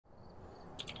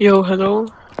Yo, hello.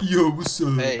 Yo, what's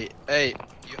up? Hey,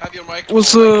 you have your microphone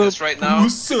What's like up? this right now?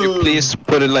 What's Could you up? please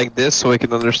put it like this so I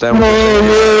can understand what Oh,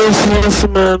 you're saying? yes,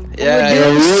 man. Yeah, We're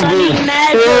doing sunny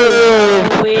metal,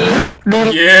 are we?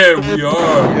 Yeah, we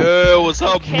are. Yeah, what's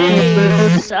up,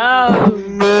 Okay, so...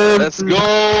 Let's go!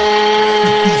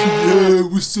 Yeah,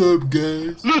 what's up,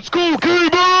 guys? Let's go,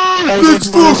 Cable! Let's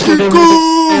fucking go!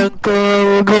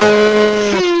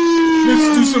 Let's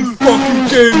do some fucking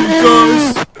gaming,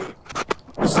 guys!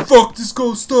 Let's fuck this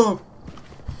ghost up!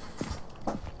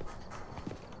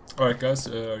 Alright, guys,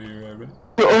 are you ready?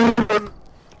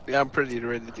 Yeah, I'm pretty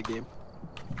ready to game.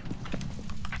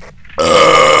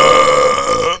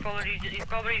 He's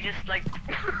probably just like.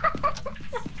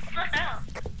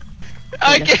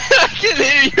 I can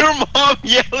hear your mom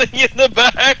yelling in the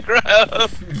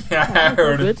background! Yeah, I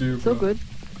heard it too, bro. So good.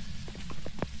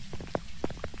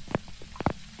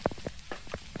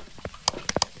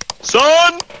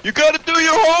 Son! You gotta do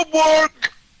your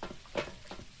homework!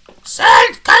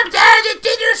 Son, come down, the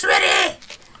dinner's ready!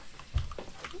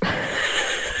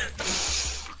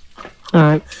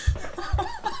 Alright.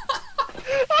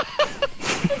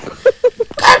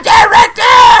 Come down right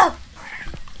now!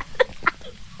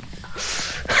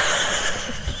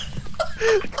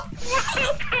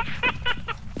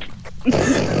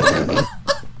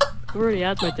 I already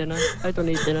had my dinner. I don't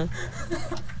need dinner.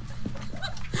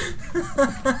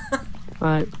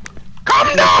 Alright.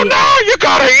 Come down now! You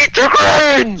gotta eat your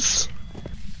grains!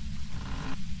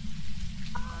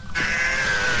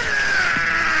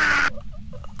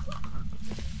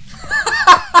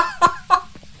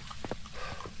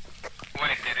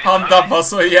 Han dabbade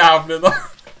så jävligt då.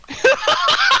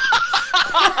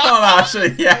 Han är så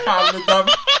jävligt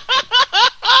dabbad.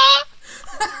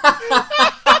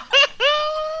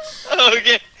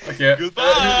 Okay. Okej.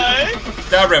 Goodbye!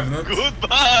 Det är Revenant.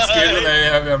 Goodbye! Skillen är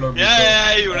jävla bra.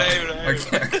 Ja, gjorde det.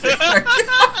 Okej.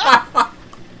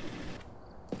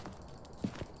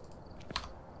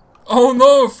 Oh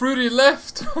no, Fruity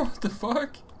left! What the fuck?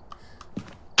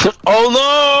 Oh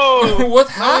no! What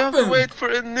I have to happened? wait for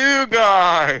a new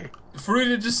guy!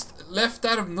 Fruity just left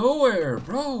out of nowhere,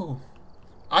 bro.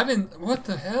 I didn't. What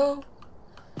the hell?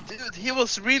 Dude, he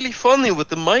was really funny with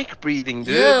the mic breathing,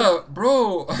 dude. Yeah,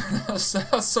 bro.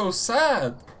 That's so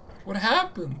sad. What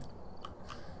happened?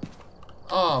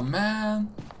 Oh man.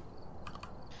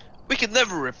 We could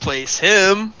never replace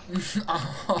him.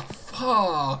 Oh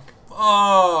fuck.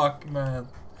 Fuck, man.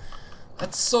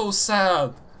 That's so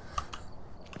sad.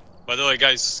 By the way,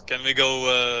 guys, can we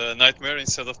go Nightmare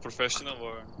instead of Professional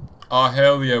or? Oh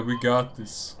hell yeah, we got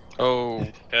this. Oh.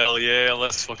 Hell yeah,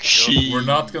 let's fucking She- We're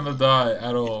not gonna die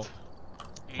at all. go.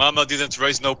 Mama didn't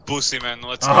raise no pussy, man.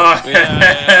 Let's go. Oh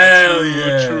hell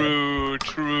true, yeah.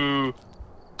 true.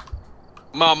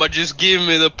 Mama, just give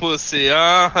me the pussy,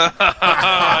 huh?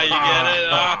 You get it?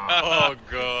 Oh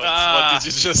god, what did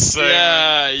you just say?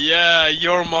 Yeah,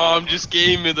 your mom just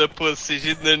gave me the pussy.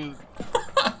 She didn't.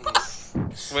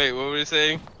 Wait, what were you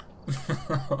saying?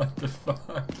 What the fuck?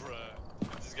 Bruh,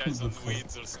 this guy's on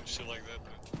weeds or some shit like that,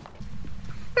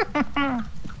 man.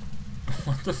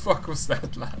 What the fuck was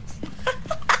that laugh?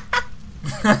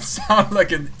 That sounded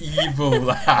like an evil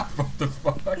laugh. What the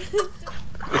fuck?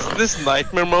 Is this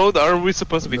nightmare mode? Are we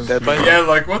supposed to be dead by now? Yeah,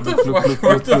 like what the fuck?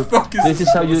 What the fuck is This is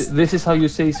how you. This is how you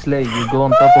say slay. You go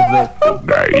on top of the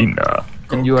cocaine,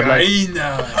 and you are like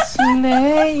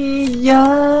Slayer.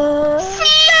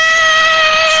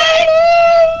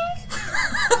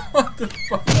 What the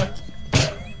fuck?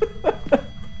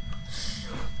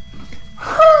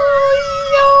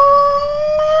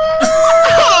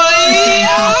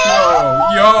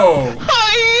 Yo!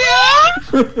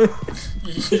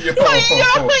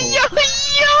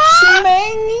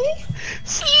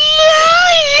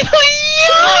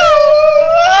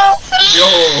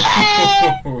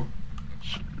 Yo!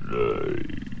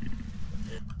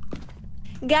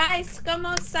 Guys, come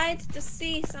outside to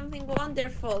see something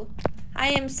wonderful. I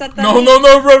am Satan. No,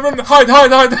 run, hide!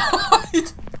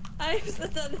 I am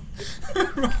Satan.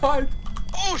 Hide!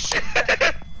 Oh shit!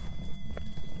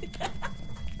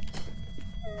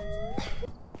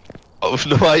 Oh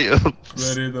no, I am.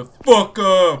 Ready the fuck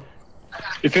up!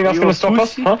 You think that's gonna stop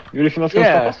us? Huh? You really think that's gonna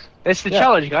stop us? It's the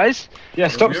challenge, guys. Yeah,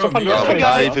 stop Yeah, on yeah. your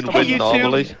Yeah, I even Hey, win you two.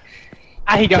 normally.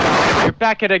 Ah, he got. You're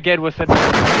back at again with it.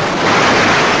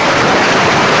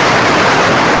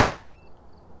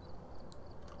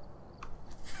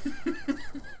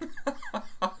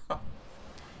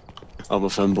 I'm a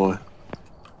fanboy.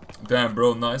 Damn,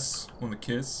 bro, nice. Want a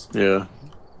kiss? Yeah.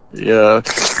 Yeah.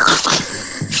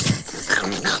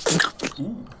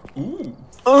 Ooh.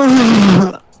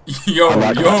 I Yo,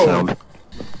 like that yo. sound.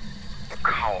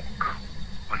 Cock.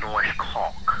 A nice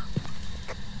cock.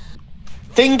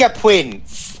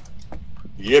 Fingerprints!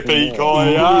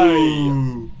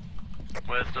 Yippee-ki-yay!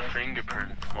 Where's the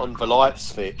fingerprint? On the light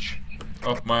switch.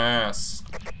 Up my ass.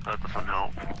 That doesn't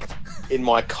help. In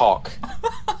my cock.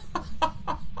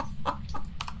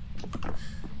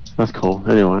 That's cool.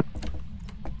 Anyway.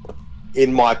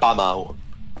 In my bumhole.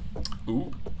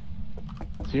 Ooh.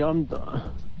 See, I'm.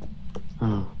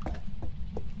 Oh.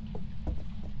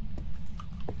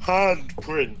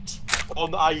 Handprint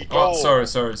on a door. Oh, sorry.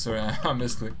 I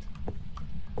misclicked.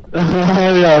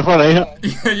 Yeah, funny.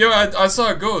 Yo, I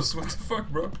saw a ghost. What the fuck,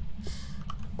 bro?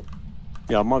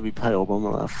 Yeah, I might be pale, but I'm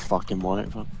not that fucking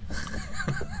white. Ghost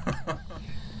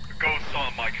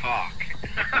on my cock.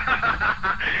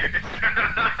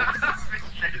 This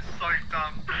shit is so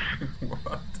dumb.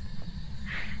 What?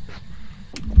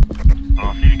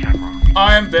 Oh, see the camera.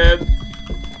 I am dead.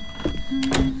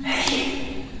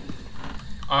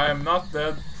 I am not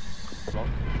dead.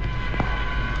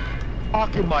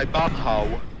 Cock in my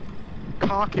bumhole.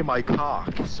 Cock in my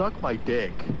cock. Suck my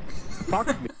dick. Fuck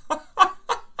me.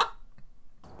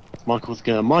 Michael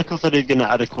said he's gonna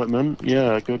add equipment.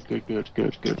 Yeah, good.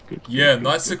 Yeah,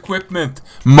 nice equipment,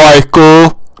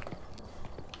 Michael.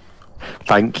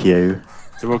 Thank you.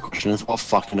 The real question is, what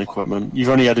fucking equipment? You've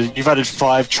added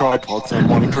 5 tripods and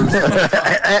 1 cruise. What are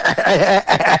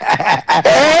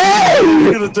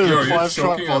you gonna do? Yo, you're 5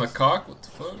 choking on a tripods? cock? What the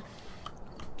fuck?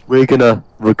 We're gonna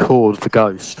record the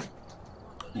ghost.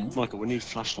 Michael, we need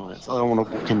flashlights. I don't want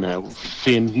to walk in there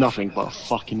seeing nothing but a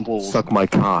fucking wall. Suck my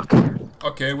cock.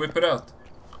 Okay, whip it out.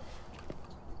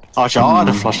 Actually, I'll add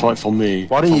a flashlight for me.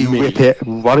 Why don't you rip it?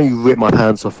 Why don't you rip my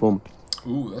pants off him?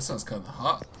 Ooh, that sounds kind of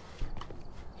hot.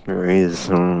 There is.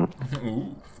 Ooh.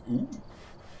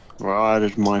 Right, I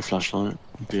added my flashlight,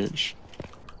 bitch.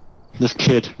 This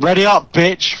kid. Ready up,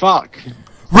 bitch! Fuck!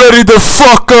 Ready the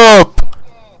fuck up!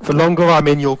 The longer I'm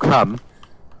in, you'll come.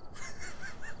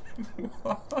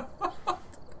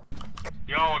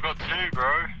 Yo, I got 2,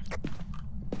 bro.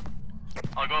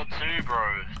 I got 2,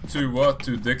 bro. 2 what?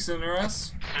 2 dicks in your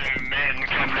ass? 2 men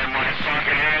coming in my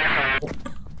fucking asshole.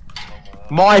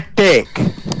 My dick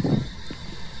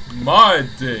My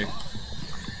dick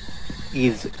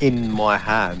is in my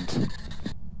hand.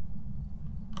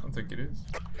 I don't think it is.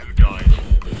 Who died?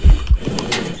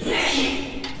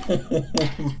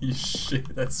 Holy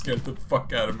shit, that scared the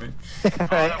fuck out of me.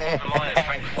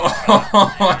 Oh,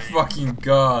 Oh my fucking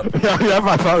god. Yeah,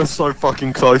 my phone was so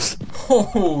fucking close.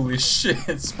 Holy shit,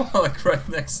 it's like right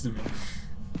next to me.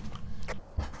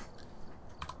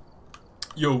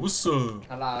 Yo, what's up?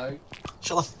 Hello.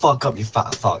 Shut the fuck up, you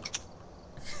fat fuck.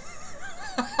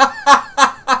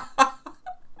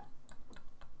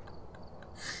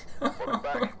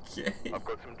 Okay. I've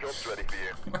got some jobs ready for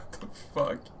you. What the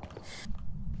fuck?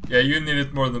 Yeah, you need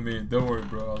it more than me. Don't worry,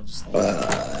 bro.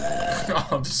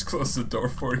 I'll just close the door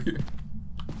for you.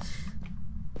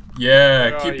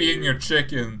 Yeah, keep eating your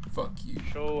chicken. Fuck you.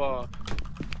 Show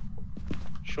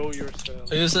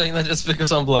yourself. Are you saying that just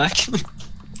because I'm black?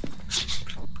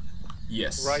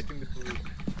 Yes. Right in the blue.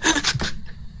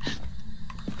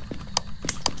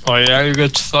 Oh yeah, you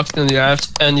get fucked in the ass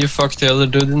and you fucked the other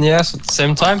dude in the ass at the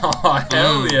same time? Oh,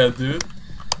 hell yeah, dude.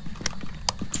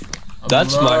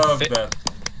 That's my that.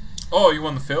 Oh, you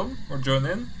want to film or join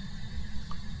in?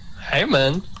 Hey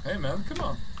man. Hey man, come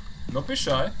on. Don't be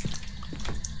shy.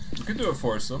 We can do a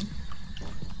foursome.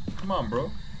 Come on,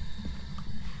 bro.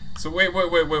 So wait.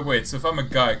 So if I'm a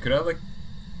guy, could I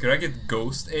get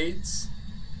ghost AIDS?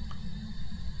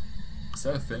 Is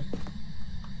that a thing?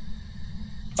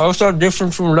 How's that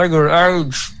different from regular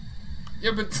AIDS?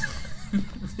 Yeah, but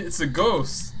it's a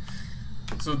ghost.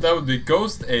 So that would be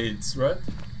ghost AIDS, right?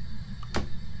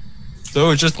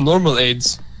 No, it's just normal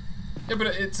AIDS. Yeah, but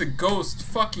it's a ghost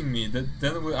fucking me. Then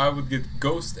I would get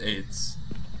ghost AIDS.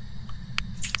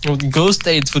 Well, ghost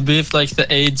AIDS would be if like the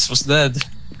AIDS was dead.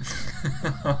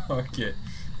 Okay,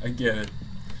 I get it.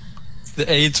 The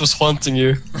AIDS was haunting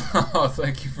you. Oh,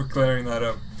 thank you for clearing that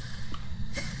up.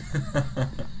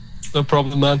 No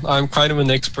problem, man. I'm kind of an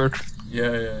expert.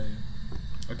 Yeah.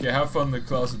 Okay, have fun in the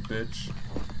closet, bitch.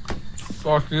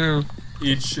 Fuck you.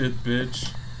 Eat shit,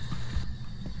 bitch.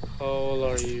 How old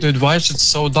are you? Dude, why is it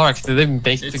so dark? Did they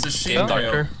make It's a the game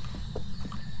darker?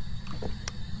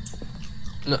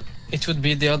 No, it would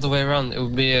be the other way around. It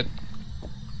would be a...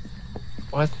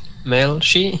 What? Male?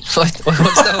 She? What's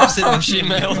the opposite of she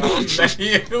male? Male?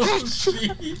 She?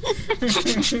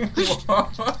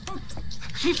 What?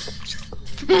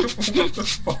 What the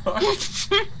fuck?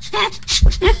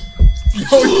 Yo,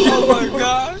 oh my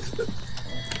god!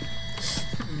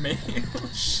 Male?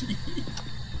 She?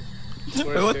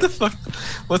 Wait, what the fuck?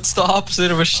 What's the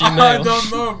opposite of a I she-male?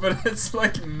 don't know, but it's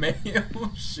like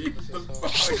male sheep. The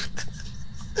fuck?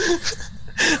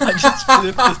 I just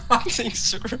flipped the thing,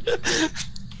 sir.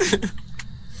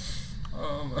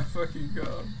 Oh my fucking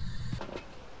god.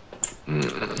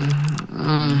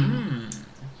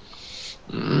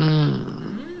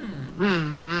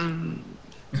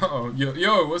 Oh,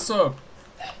 yo, what's up?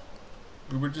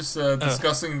 We were just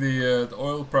discussing the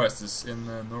oil prices in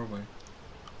Norway.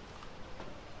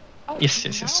 Oh, Yes.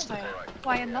 Norway.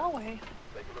 Why in Norway?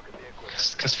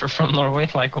 Because we're from Norway,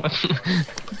 like what?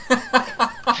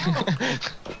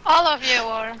 All of you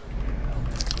are.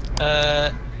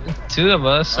 2 of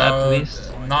us at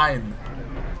least. 9.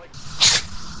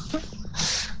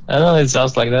 I don't know, it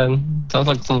sounds like that. Sounds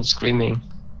like someone screaming.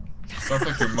 Sounds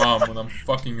like your mom when I'm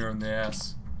fucking her in the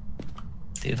ass.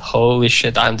 Dude, holy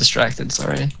shit, I'm distracted,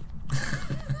 sorry.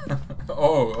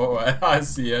 Oh, I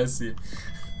see.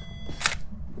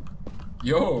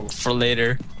 Yo. For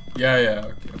later. Yeah,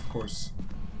 okay, of course.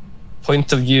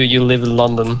 Point of view, you live in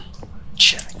London.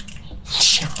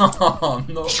 Oh,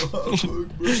 no.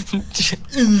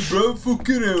 Bro,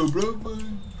 fucking hell, bro.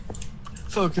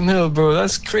 Fucking hell, bro,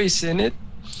 that's crazy, isn't it?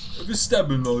 Have a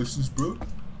stabbing license, bro.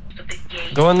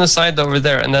 Go on the side over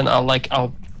there, and then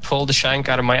I'll pull the shank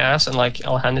out of my ass and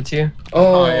I'll hand it to you.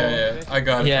 Oh yeah, I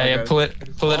got it. Yeah, pull it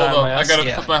out of my ass. I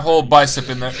gotta put my whole bicep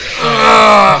in there.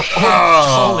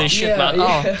 Holy shit, man!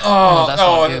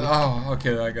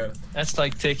 Okay, I got it. That's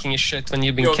like taking a shit when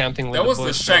you've been camping with the boys. That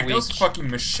was the shank. That was fucking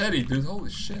machete, dude.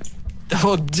 Holy shit.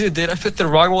 Oh, dude, did I put the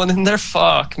wrong one in there?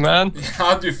 Fuck, man.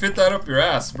 How do you fit that up your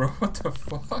ass, bro? What the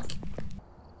fuck?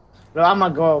 Bro, I'm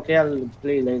gonna go. Okay, I'll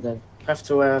play later. I have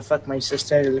to fuck my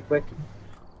sister really quick.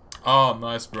 Oh,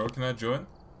 nice, bro. Can I join?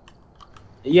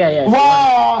 Yeah.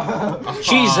 Wow!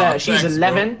 She's Thanks,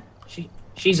 11.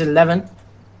 She's 11.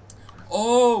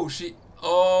 Oh,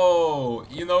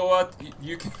 you know what?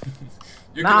 You can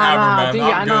you can have her,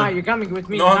 man. I'm Nah, good. you're coming with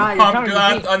me. No, Nah, you're I'm coming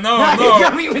glad. with me. No, You're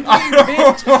coming with me,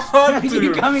 bitch. want to.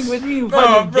 You're coming with me, you No,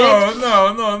 fucking bro,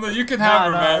 bitch. no. You can have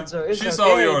her, man. She's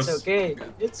all yours. It's okay.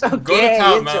 It's okay. Go to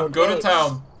town, it's man. Okay. Go to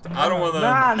town. I don't wanna.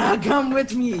 Nah, come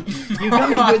with me. You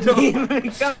coming with me?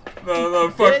 Come. No,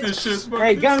 fuck this shit. Fuck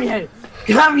Hey, this. come here.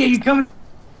 Come here. You coming?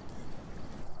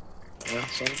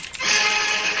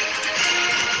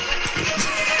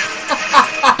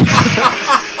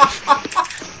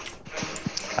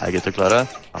 Jeg er til klare.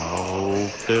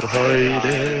 Auf der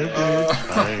Heide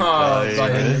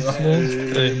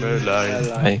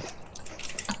Hey.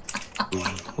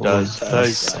 Das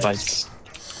Spice.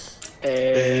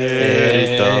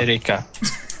 Erika. Erika.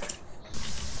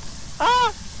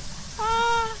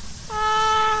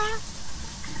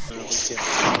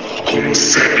 Cum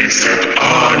sepisset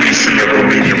anis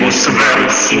minimus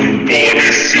versum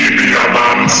bodis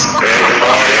sibiamans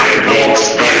et vox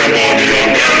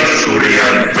daemonium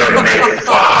surientem me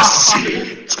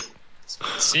facit.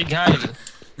 Sig Heil.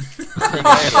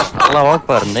 Allah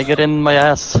Akbar, nigger in my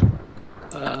ass.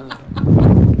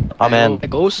 Amen.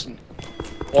 Ghosten.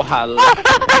 Åh, hell.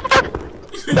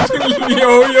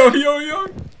 Yo.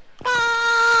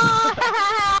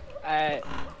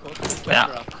 Ja.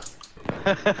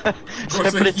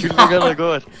 Se blir kulligere det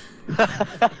går.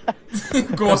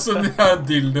 Gå som de her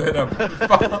dildoer.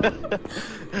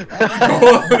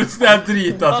 Gå som de er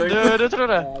drita. Han døde,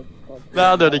 tror jeg. Nei,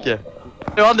 han døde ikke.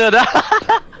 Jo, han døde.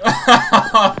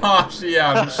 Så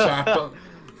jævlig skjært.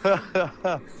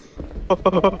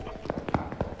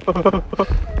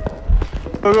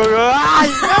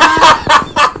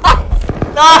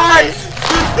 Nei!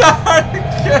 Det er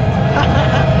ikke!